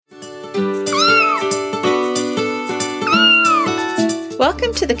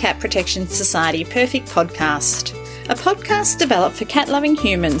Welcome to the Cat Protection Society Perfect Podcast, a podcast developed for cat-loving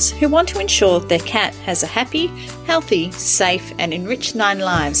humans who want to ensure their cat has a happy, healthy, safe and enriched 9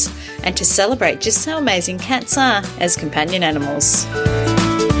 lives, and to celebrate just how amazing cats are as companion animals.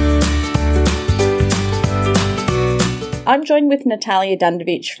 I'm joined with Natalia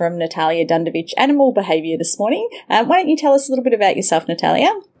Dundovich from Natalia Dundovich Animal Behaviour this morning. Why don't you tell us a little bit about yourself,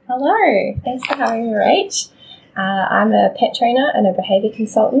 Natalia? Hello, thanks for having me, Rach. I'm a pet trainer and a behaviour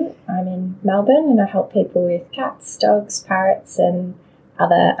consultant. I'm in Melbourne and I help people with cats, dogs, parrots and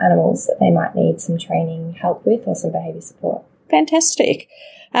other animals that they might need some training help with or some behaviour support. Fantastic.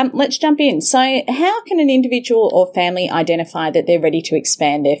 Let's jump in. So how can an individual or family identify that they're ready to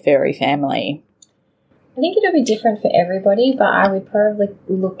expand their furry family? I think it'll be different for everybody, but I would probably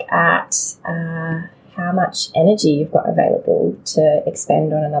look at how much energy you've got available to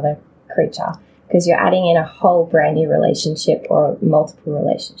expend on another creature, because you're adding in a whole brand new relationship or multiple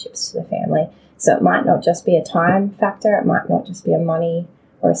relationships to the family. So it might not just be a time factor, it might not just be a money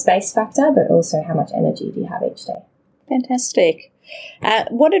or a space factor, but also how much energy do you have each day. Fantastic.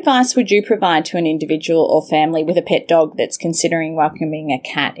 What advice would you provide to an individual or family with a pet dog that's considering welcoming a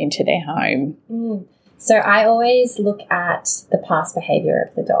cat into their home? So I always look at the past behaviour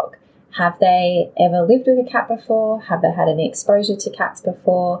of the dog. Have they ever lived with a cat before? Have they had any exposure to cats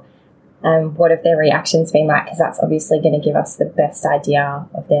before? What have their reactions been like? Because that's obviously going to give us the best idea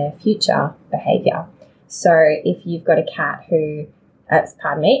of their future behaviour. So if you've got a cat who,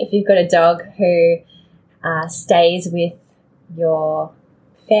 if you've got a dog who stays with your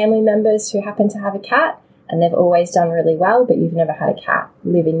family members who happen to have a cat and they've always done really well, but you've never had a cat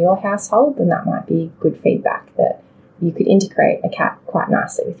live in your household, then that might be good feedback that you could integrate a cat quite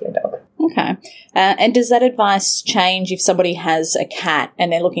nicely with your dog. Okay. And does that advice change if somebody has a cat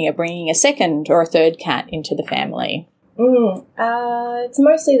and they're looking at bringing a second or a third cat into the family? It's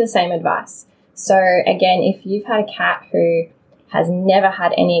mostly the same advice. So again, if you've had a cat who has never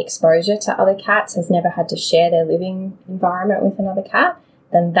had any exposure to other cats, has never had to share their living environment with another cat,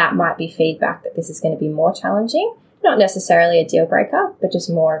 then that might be feedback that this is going to be more challenging. Not necessarily a deal breaker, but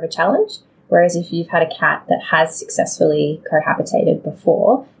just more of a challenge. Whereas if you've had a cat that has successfully cohabitated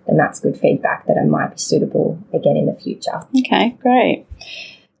before, then that's good feedback that it might be suitable again in the future. Okay, great.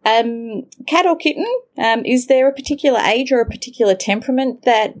 Cat or kitten, is there a particular age or a particular temperament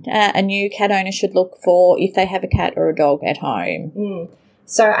that a new cat owner should look for if they have a cat or a dog at home?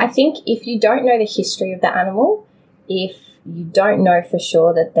 So I think if you don't know the history of the animal, if you don't know for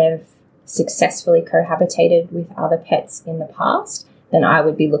sure that they've successfully cohabitated with other pets in the past, then I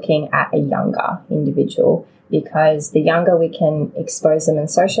would be looking at a younger individual, because the younger we can expose them and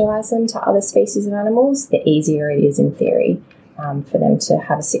socialise them to other species of animals, the easier it is in theory for them to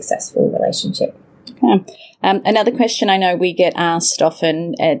have a successful relationship. Okay. Another question I know we get asked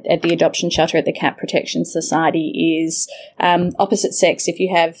often at the adoption shelter at the Cat Protection Society is opposite sex. If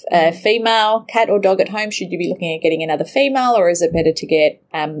you have a female cat or dog at home, should you be looking at getting another female, or is it better to get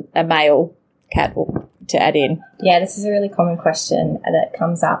a male cat to add in? Yeah, this is a really common question that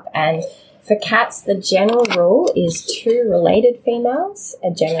comes up. And for cats, the general rule is 2 related females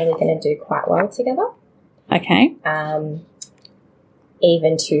are generally going to do quite well together. Okay.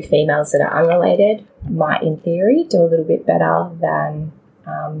 Even 2 females that are unrelated might, in theory, do a little bit better than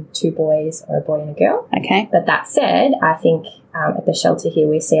 2 boys or a boy and a girl. Okay. But that said, I think at the shelter here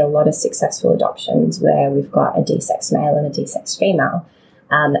we see a lot of successful adoptions where we've got a D-sex male and a D-sex female.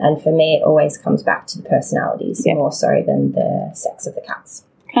 And for me, it always comes back to the personalities more so than the sex of the cats.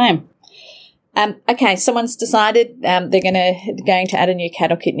 Okay. Okay, someone's decided they're going to add a new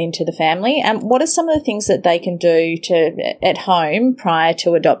cat or kitten into the family. What are some of the things that they can do at home prior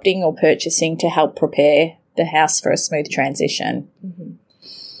to adopting or purchasing to help prepare the house for a smooth transition?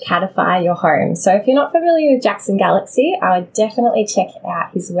 Catify your home. So if you're not familiar with Jackson Galaxy, I would definitely check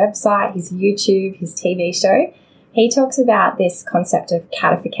out his website, his YouTube, his TV show. He talks about this concept of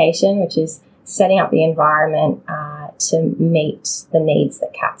catification, which is setting up the environment to meet the needs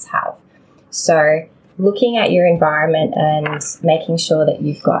that cats have. So looking at your environment and making sure that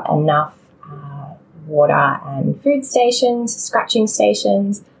you've got enough water and food stations, scratching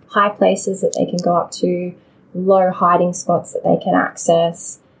stations, high places that they can go up to, low hiding spots that they can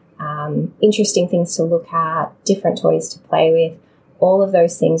access, interesting things to look at, different toys to play with. All of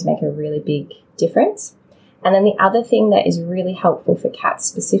those things make a really big difference. And then the other thing that is really helpful for cats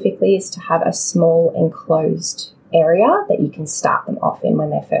specifically is to have a small enclosed area that you can start them off in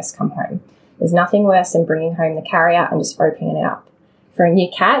when they first come home. There's nothing worse than bringing home the carrier and just opening it up. For a new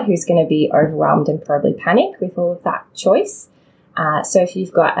cat who's going to be overwhelmed and probably panic with all of that choice, So if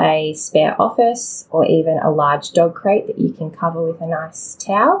you've got a spare office or even a large dog crate that you can cover with a nice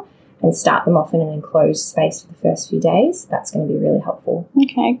towel and start them off in an enclosed space for the first few days, that's going to be really helpful.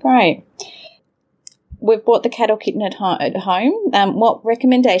 Okay, great. We've bought the cat or kitten at home. What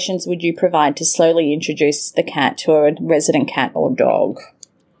recommendations would you provide to slowly introduce the cat to a resident cat or dog?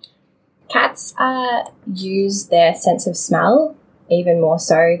 Cats use their sense of smell even more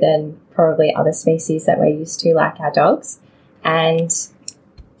so than probably other species that we're used to, like our dogs. And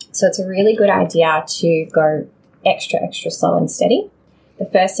so it's a really good idea to go extra slow and steady. The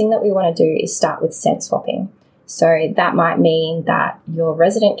first thing that we want to do is start with scent swapping. So that might mean that your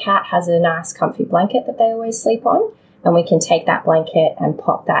resident cat has a nice comfy blanket that they always sleep on, and we can take that blanket and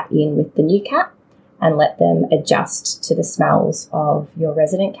pop that in with the new cat and let them adjust to the smells of your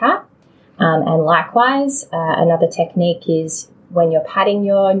resident cat. And likewise, another technique is when you're patting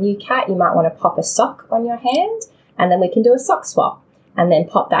your new cat, you might want to pop a sock on your hand, and then we can do a sock swap and then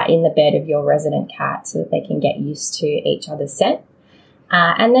pop that in the bed of your resident cat so that they can get used to each other's scent.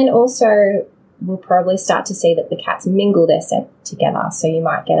 And then also we'll probably start to see that the cats mingle their scent together. So you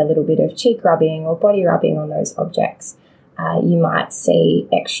might get a little bit of cheek rubbing or body rubbing on those objects. You might see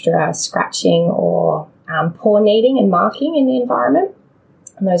extra scratching or paw kneading and marking in the environment.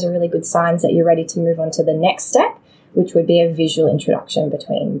 And those are really good signs that you're ready to move on to the next step, which would be a visual introduction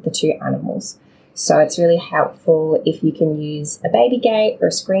between the two animals. So it's really helpful if you can use a baby gate or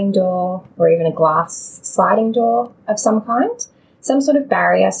a screen door or even a glass sliding door of some kind, some sort of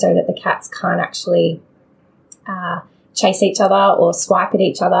barrier so that the cats can't actually chase each other or swipe at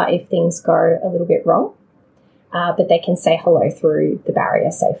each other if things go a little bit wrong. But they can say hello through the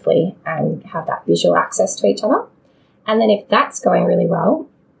barrier safely and have that visual access to each other. And then if that's going really well,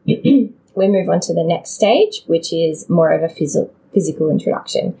 we move on to the next stage, which is more of a physical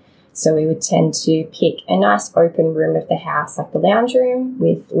introduction. So we would tend to pick a nice open room of the house, like the lounge room,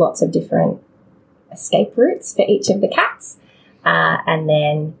 with lots of different escape routes for each of the cats, and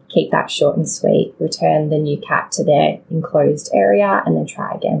then keep that short and sweet, return the new cat to their enclosed area, and then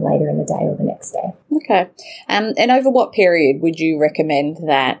try again later in the day or the next day. Okay. And over what period would you recommend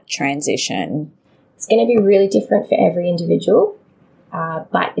that transition? It's going to be really different for every individual,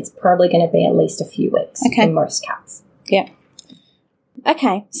 but it's probably going to be at least a few weeks for most cats. Yeah.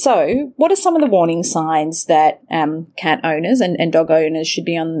 Okay, so what are some of the warning signs that cat owners and dog owners should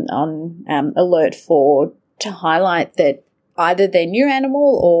be on alert for to highlight that either their new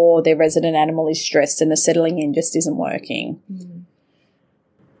animal or their resident animal is stressed and the settling in just isn't working?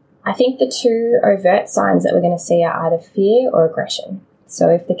 I think the two overt signs that we're going to see are either fear or aggression. So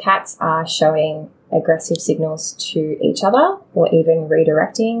if the cats are showing aggressive signals to each other or even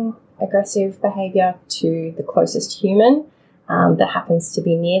redirecting aggressive behaviour to the closest human that happens to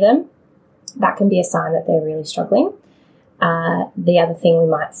be near them, that can be a sign that they're really struggling. The other thing we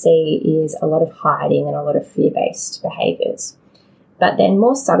might see is a lot of hiding and a lot of fear-based behaviours. But then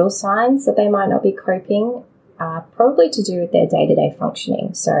more subtle signs that they might not be coping are probably to do with their day-to-day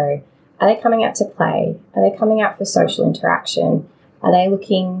functioning. So are they coming out to play? Are they coming out for social interaction? Are they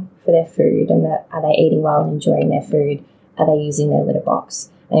looking for their food and are they eating well and enjoying their food? Are they using their litter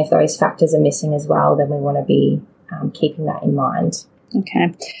box? And if those factors are missing as well, then we want to be keeping that in mind.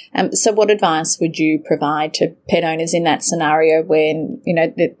 Okay. So what advice would you provide to pet owners in that scenario when, you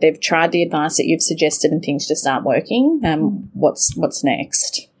know, they've tried the advice that you've suggested and things just aren't working? What's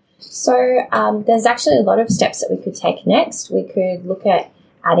next? So there's actually a lot of steps that we could take next. We could look at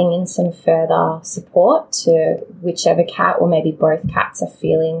adding in some further support to whichever cat or maybe both cats are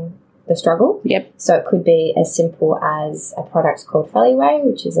feeling the struggle. Yep. So it could be as simple as a product called Furry,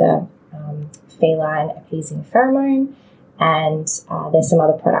 which is a feline appeasing pheromone. And there's some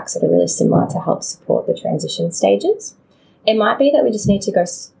other products that are really similar to help support the transition stages. It might be that we just need to go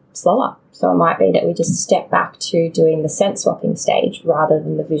slower. So it might be that we just step back to doing the scent swapping stage rather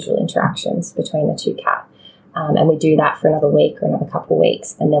than the visual interactions between the two cats. And we do that for another week or another couple of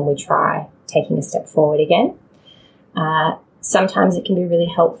weeks, and then we try taking a step forward again. Sometimes it can be really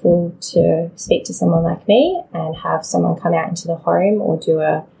helpful to speak to someone like me and have someone come out into the home or do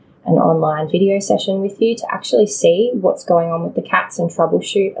an online video session with you to actually see what's going on with the cats and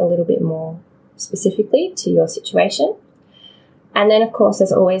troubleshoot a little bit more specifically to your situation. And then, of course,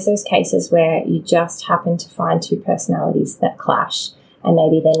 there's always those cases where you just happen to find two personalities that clash and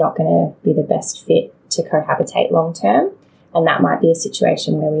maybe they're not going to be the best fit to cohabitate long term. And that might be a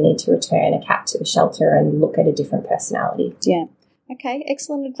situation where we need to return a cat to the shelter and look at a different personality. Yeah. Okay,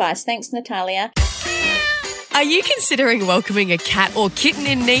 excellent advice. Thanks, Natalia. Are you considering welcoming a cat or kitten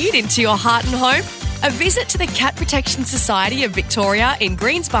in need into your heart and home? A visit to the Cat Protection Society of Victoria in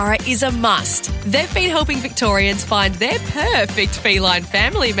Greensborough is a must. They've been helping Victorians find their perfect feline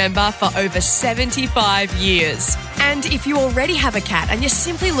family member for over 75 years. And if you already have a cat and you're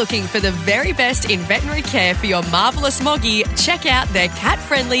simply looking for the very best in veterinary care for your marvellous Moggy, check out their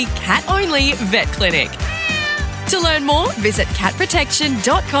cat-friendly, cat-only vet clinic. To learn more, visit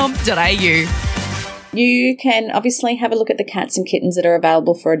catprotection.com.au. You can obviously have a look at the cats and kittens that are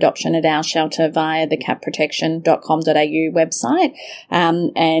available for adoption at our shelter via the catprotection.com.au website,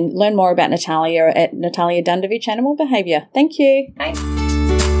 and learn more about Natalia at Natalia Dundovich Animal Behaviour. Thank you. Thanks.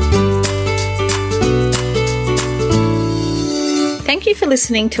 Thank you for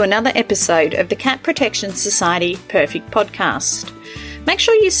listening to another episode of the Cat Protection Society Perfect Podcast. Make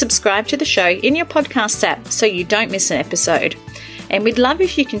sure you subscribe to the show in your podcast app so you don't miss an episode. And we'd love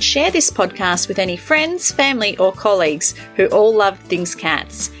if you can share this podcast with any friends, family or colleagues who all love things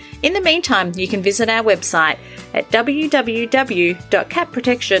cats. In the meantime, you can visit our website at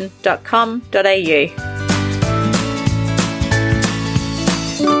www.catprotection.com.au.